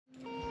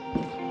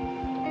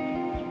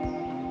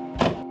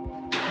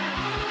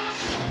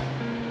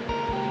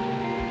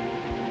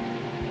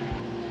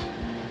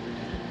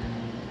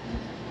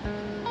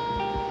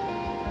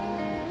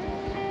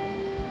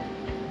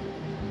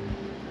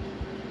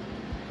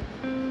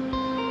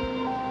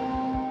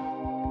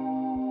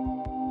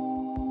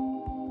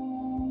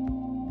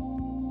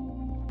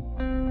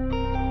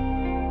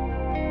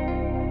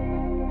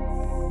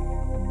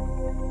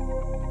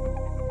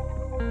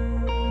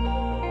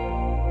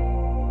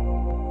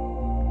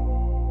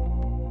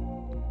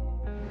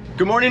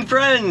Good morning,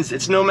 friends.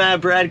 It's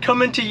Nomad Brad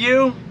coming to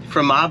you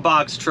from my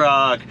box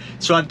truck.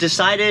 So I've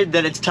decided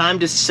that it's time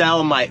to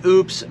sell my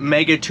OOPS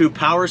Mega 2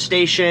 power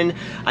station.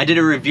 I did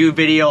a review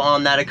video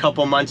on that a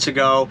couple months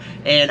ago,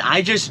 and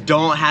I just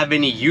don't have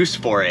any use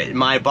for it.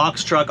 My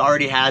box truck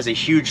already has a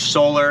huge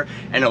solar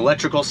and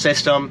electrical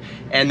system,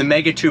 and the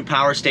Mega 2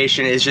 power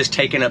station is just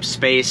taking up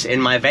space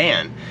in my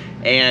van.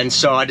 And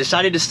so I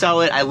decided to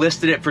sell it. I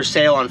listed it for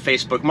sale on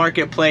Facebook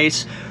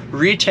Marketplace.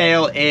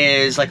 Retail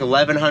is like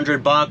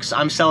 1,100 bucks.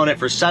 I'm selling it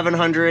for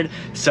 700.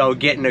 So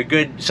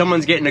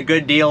someone's getting a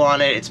good deal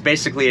on it. It's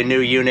basically a new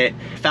unit.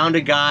 Found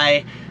a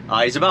guy,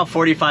 he's about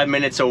 45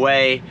 minutes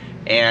away,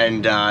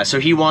 and so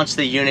he wants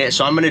the unit.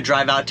 So I'm gonna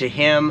drive out to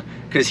him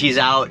because he's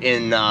out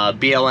in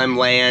BLM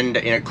land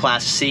in a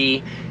Class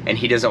C, and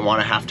he doesn't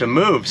wanna have to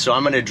move. So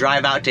I'm gonna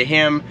drive out to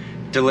him,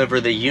 deliver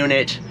the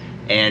unit,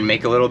 and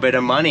make a little bit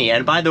of money.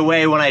 And by the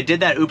way, when I did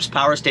that OOPS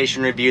power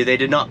station review, they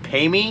did not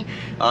pay me.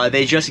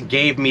 They just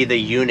gave me the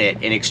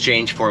unit in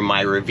exchange for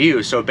my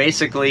review. So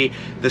basically,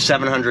 the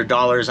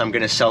 $700 I'm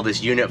gonna sell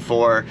this unit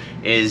for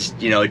is,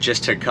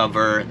 just to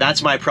cover,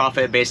 that's my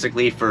profit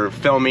basically for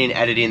filming,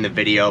 editing the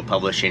video,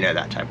 publishing it,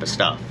 that type of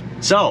stuff.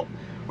 So,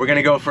 we're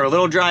gonna go for a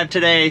little drive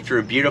today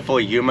through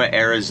beautiful Yuma,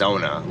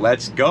 Arizona.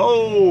 Let's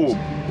go!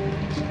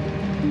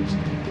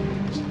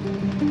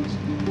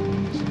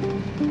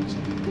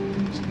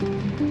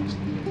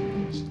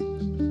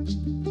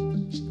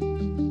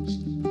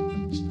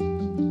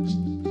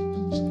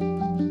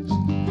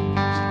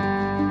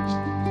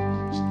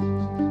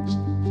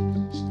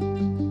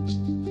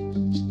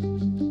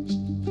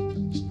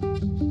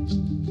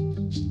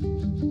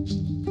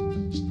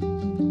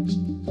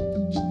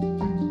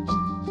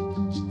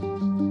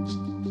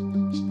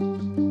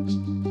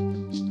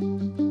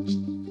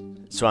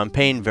 So I'm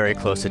paying very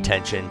close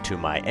attention to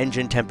my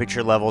engine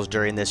temperature levels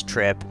during this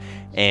trip,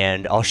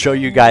 and I'll show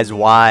you guys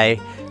why.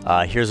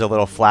 Here's a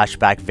little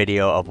flashback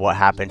video of what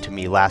happened to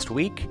me last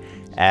week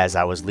as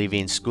I was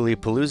leaving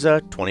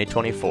Schoolypalooza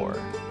 2024.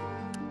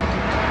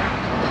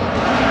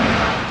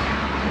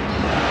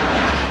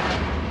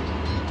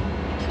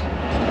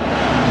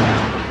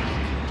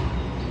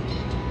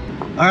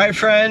 All right,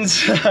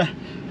 friends,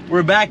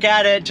 we're back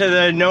at it to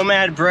the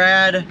Nomad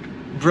Brad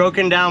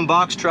Broken Down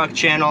Box Truck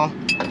channel.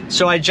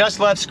 So I just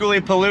left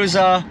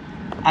Schoolypalooza.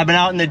 I've been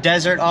out in the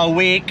desert all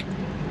week,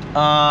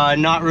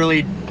 not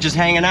really just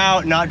hanging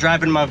out, not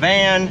driving my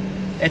van.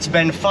 It's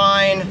been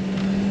fine.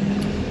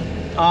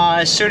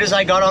 As soon as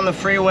I got on the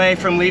freeway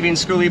from leaving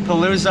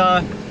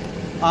Schoolypalooza,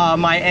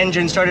 my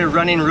engine started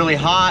running really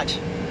hot.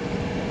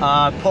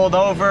 Pulled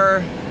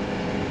over,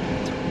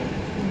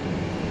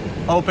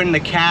 opened the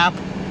cap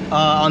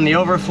on the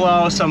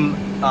overflow, some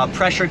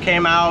pressure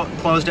came out,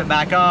 closed it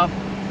back up,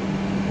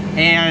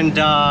 and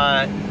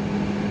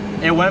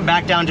it went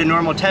back down to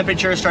normal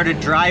temperature, started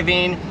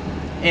driving,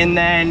 and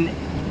then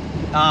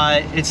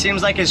it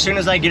seems like as soon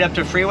as I get up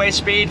to freeway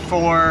speed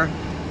for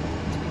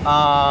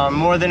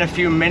more than a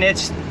few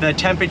minutes, the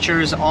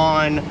temperatures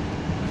on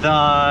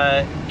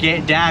the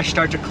dash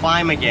start to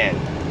climb again.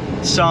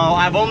 So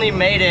I've only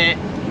made it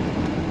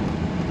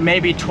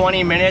maybe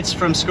 20 minutes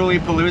from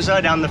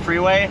Schoolypalooza down the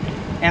freeway,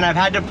 and I've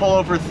had to pull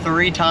over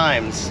 3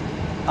 times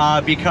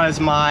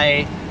because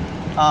my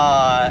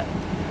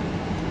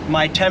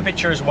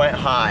temperatures went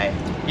high.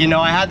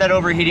 I had that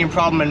overheating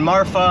problem in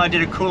Marfa. I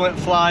did a coolant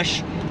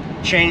flush,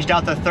 changed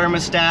out the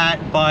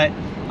thermostat, but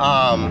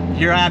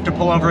here I have to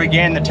pull over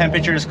again. The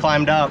temperatures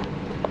climbed up.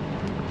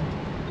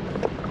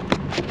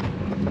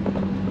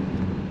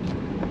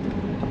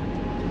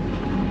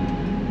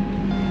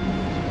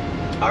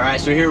 All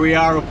right, so here we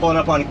are. We're pulling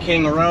up on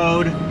King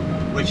Road,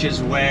 which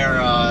is where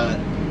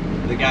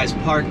the guys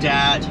parked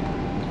at.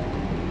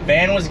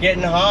 Van was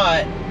getting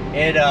hot.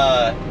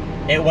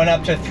 It went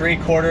up to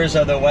 3/4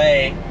 of the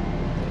way.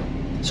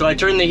 So I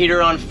turned the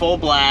heater on full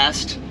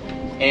blast,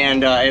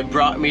 and it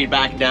brought me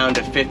back down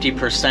to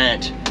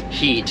 50%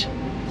 heat.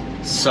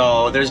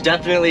 So there's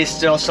definitely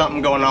still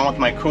something going on with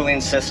my cooling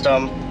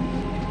system.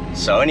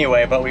 So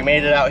anyway, but we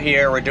made it out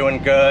here. We're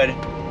doing good.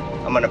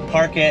 I'm gonna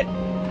park it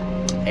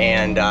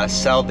and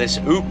sell this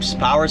OOPS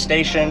power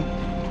station,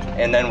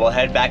 and then we'll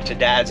head back to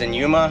Dad's in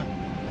Yuma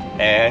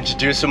and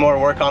do some more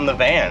work on the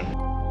van.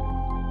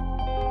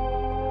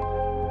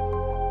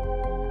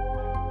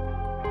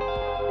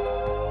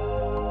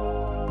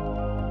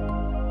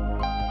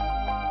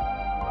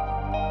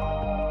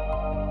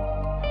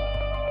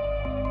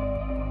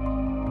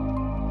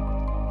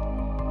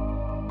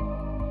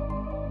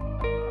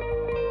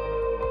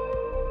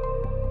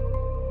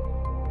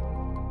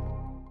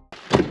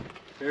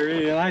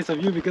 Very nice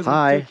of you because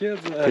Hi. of 2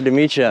 kids. Good to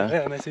meet you.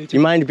 Yeah, nice to meet Do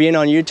you mind being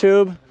on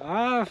YouTube?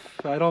 I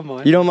don't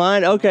mind. You don't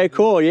mind? Okay,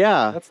 cool,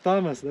 yeah. That's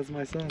Thomas, that's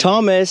my son.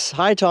 Thomas,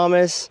 hi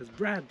Thomas. It's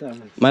Brad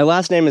Thomas. My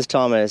last name is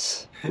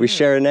Thomas. We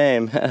share a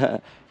name.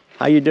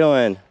 How you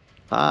doing?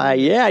 Hi,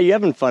 yeah, you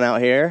having fun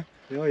out here?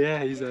 Oh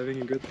yeah, he's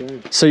having a good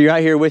time. So you're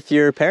out here with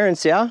your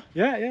parents, yeah?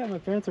 Yeah, my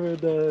parents are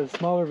with the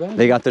smaller van.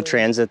 They got the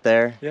transit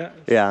there? Yeah.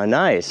 Yeah,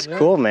 nice, Yeah.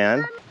 cool,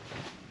 man.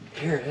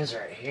 Here it is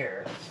right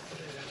here.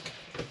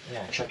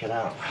 Yeah, check it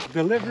out.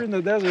 Deliver in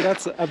the desert,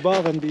 that's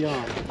above and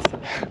beyond.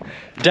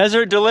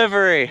 Desert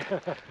delivery.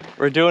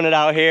 We're doing it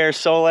out here,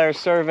 Solaire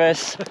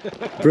service.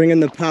 Bringing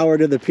the power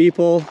to the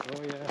people.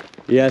 Oh yeah.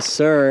 Yes,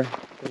 sir.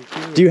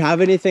 Thank you. Do you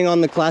have anything on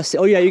the Class C?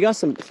 Oh yeah, you got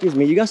some, excuse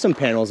me, you got some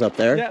panels up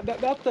there. Yeah, that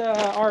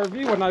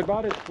RV, when I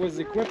bought it, was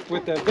equipped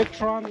with a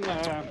Victron,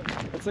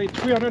 let's say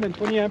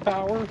 320 amp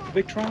hour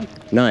Victron,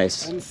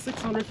 Nice. and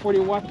 640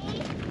 watt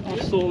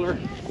of solar.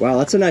 Wow,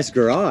 that's a nice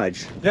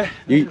garage. Yeah,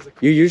 You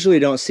usually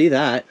don't see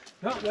that.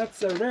 no,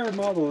 that's a rare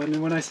model,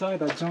 and when I saw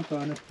it, I jumped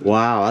on it.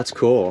 Wow, that's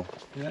cool.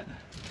 Yeah.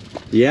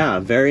 Yeah,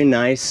 very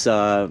nice,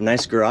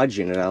 nice garage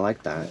unit. I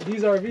like that.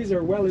 These RVs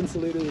are well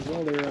insulated as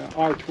well. They're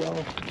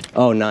R12,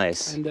 Oh,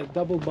 nice. and the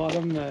double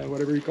bottom,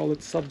 whatever you call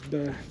it, sub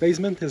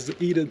basement is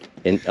heated.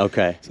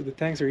 Okay. So the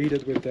tanks are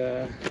heated with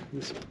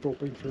this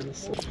propane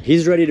furnace.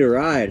 He's ready to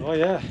ride. Oh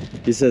yeah.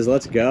 He says,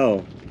 let's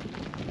go.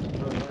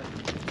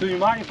 Do you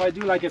mind if I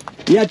do like a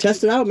Yeah,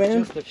 test it out,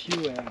 man. just a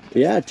few?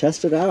 Yeah,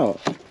 test it out.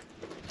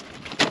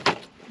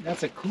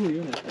 That's a cool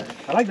unit there.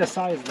 I like the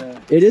size, the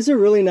It is a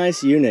really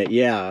nice unit,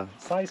 yeah.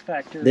 size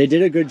factor. They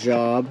did a good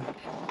job.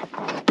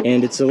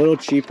 And it's a little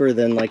cheaper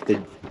than like the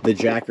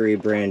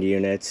Jackery brand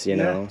units, you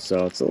know,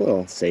 so it's a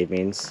little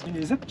savings.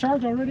 Is it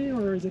charged already,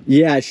 or is it?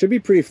 Yeah, it should be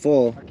pretty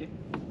full. Okay.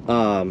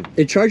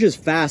 It charges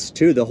fast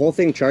too. The whole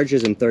thing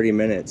charges in 30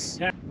 minutes.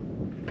 Yeah.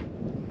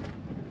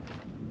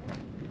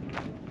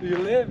 Do you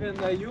live in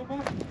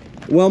Yuma?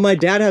 Well, my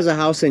dad has a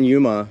house in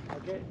Yuma,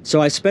 Okay.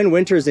 so I spend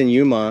winters in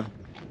Yuma,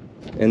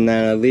 and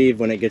then I leave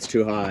when it gets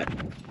too hot.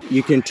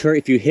 You can turn,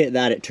 if you hit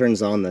that, it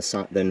turns on the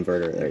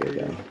inverter. There you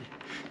go.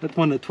 That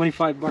one,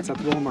 25 bucks at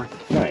Walmart.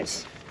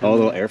 Nice. Oh, a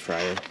little air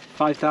fryer.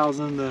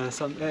 5,000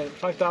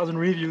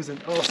 reviews,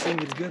 and all saying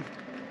it's good.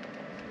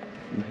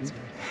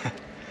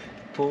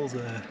 Pulls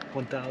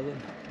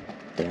 1,000.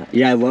 Yeah.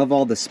 Yeah, I love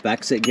all the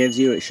specs it gives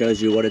you. It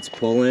shows you what it's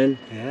pulling.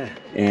 Yeah.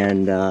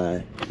 And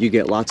you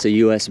get lots of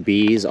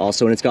USBs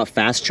also, and it's got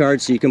fast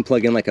charge, so you can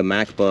plug in like a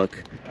MacBook.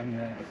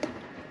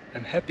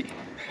 I'm happy.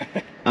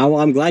 Oh,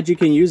 well, I'm glad you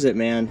can use it,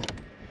 man.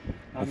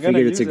 I I'm gonna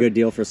figured it's a use good it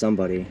deal for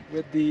somebody.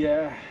 with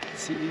the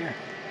see here.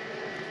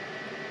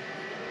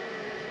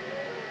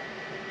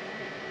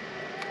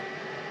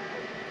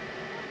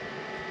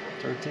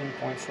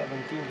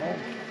 $13.72 volt.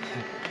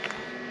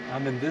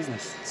 I'm in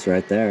business. It's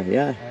right there,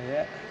 yeah.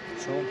 Yeah.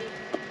 So,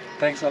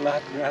 thanks a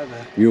lot, Brad.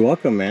 You're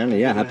welcome, man.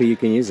 Yeah, happy you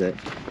can use it.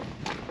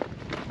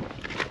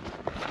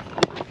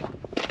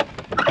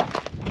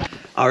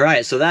 All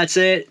right, so that's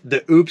it.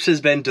 The Oops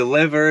has been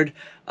delivered.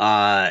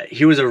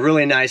 He was a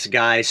really nice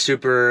guy,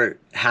 super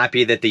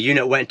happy that the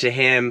unit went to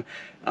him.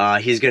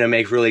 He's gonna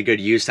make really good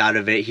use out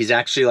of it. He's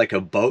actually like a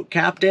boat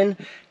captain,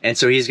 and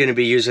so he's gonna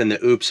be using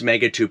the Oops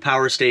Mega 2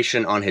 power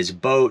station on his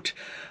boat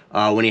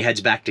when he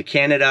heads back to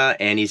Canada.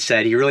 And he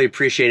said he really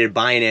appreciated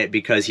buying it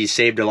because he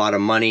saved a lot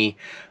of money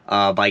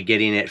by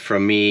getting it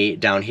from me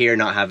down here,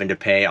 not having to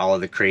pay all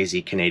of the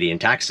crazy Canadian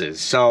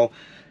taxes. So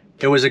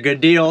it was a good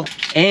deal,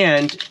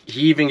 and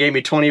he even gave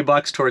me 20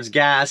 bucks towards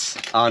gas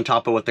on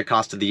top of what the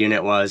cost of the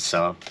unit was,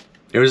 so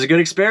it was a good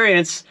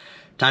experience.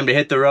 Time to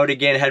hit the road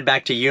again, head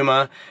back to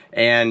Yuma,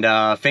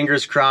 and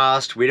fingers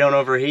crossed we don't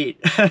overheat.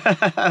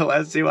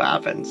 Let's see what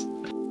happens.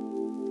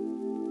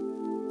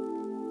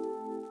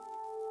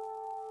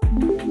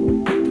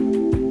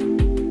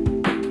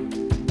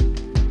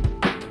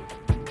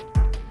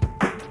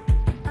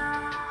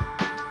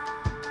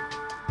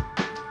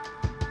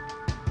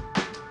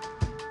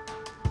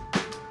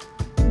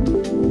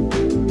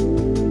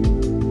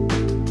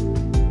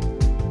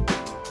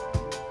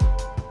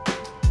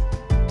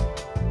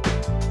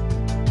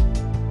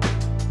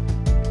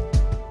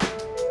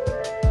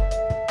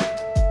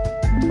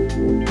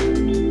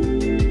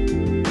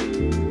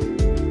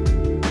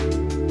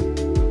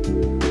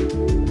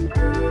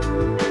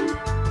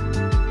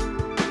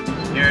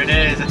 Here it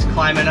is, it's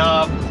climbing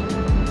up.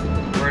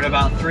 We're at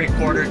about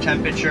 3/4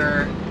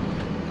 temperature.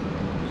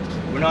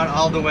 We're not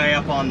all the way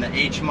up on the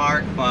H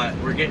mark, but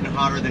we're getting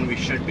hotter than we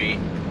should be.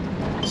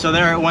 So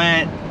there it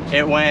went.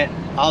 It went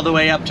all the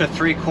way up to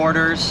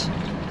 3/4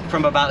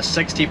 from about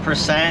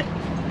 60%,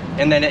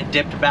 and then it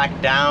dipped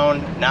back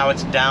down. Now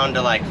it's down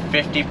to like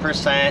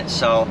 50%.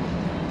 So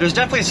there's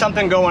definitely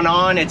something going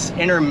on. It's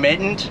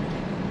intermittent.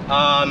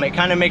 It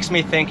kind of makes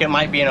me think it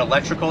might be an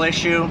electrical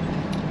issue.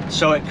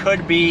 So it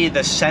could be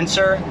the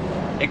sensor.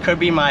 It could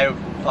be my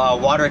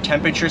water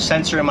temperature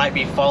sensor. It might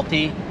be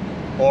faulty,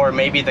 or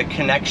maybe the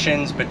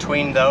connections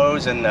between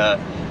those and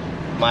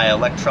my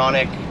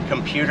electronic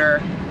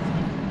computer.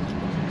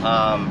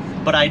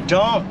 But I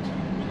don't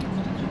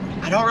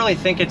really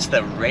think it's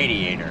the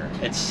radiator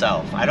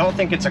itself. I don't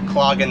think it's a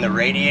clog in the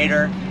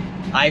radiator.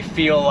 I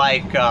feel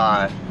like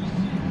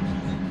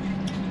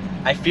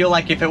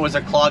if it was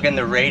a clog in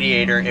the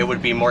radiator, it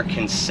would be more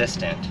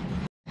consistent.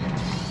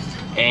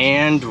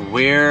 And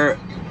we're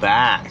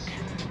back.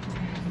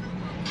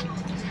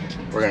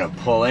 We're gonna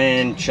pull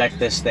in, check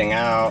this thing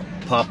out,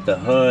 pop the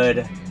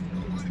hood,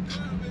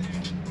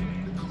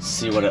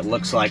 see what it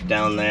looks like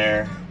down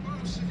there,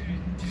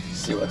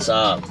 see what's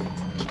up.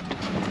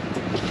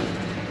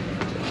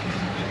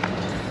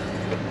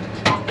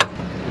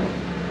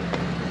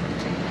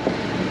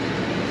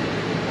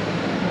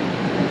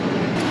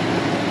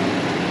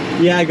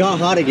 Yeah, I got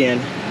hot again.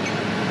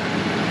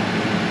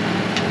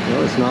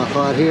 No, it's not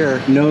hot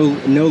here. No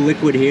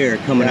liquid here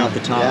coming Yeah, out the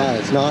top. Yeah,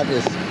 it's not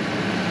just,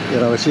 you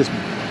know, it's just,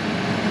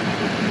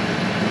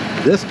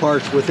 this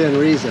part's within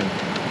reason.